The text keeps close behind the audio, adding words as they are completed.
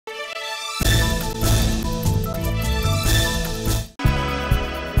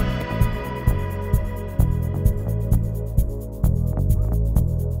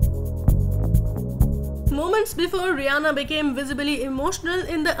before Rihanna became visibly emotional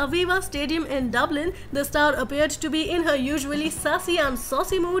in the Aviva Stadium in Dublin, the star appeared to be in her usually sassy and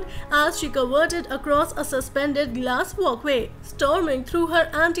saucy mood as she cavorted across a suspended glass walkway. Storming through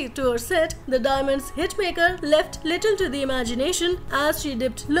her anti-tour set, the Diamonds hitmaker left little to the imagination as she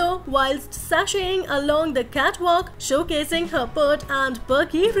dipped low whilst sashaying along the catwalk, showcasing her pert and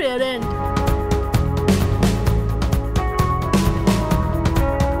perky rear end.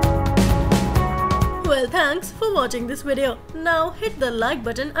 Well, thanks for watching this video. Now hit the like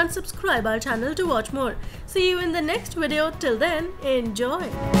button and subscribe our channel to watch more. See you in the next video. Till then,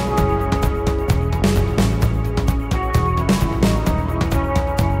 enjoy.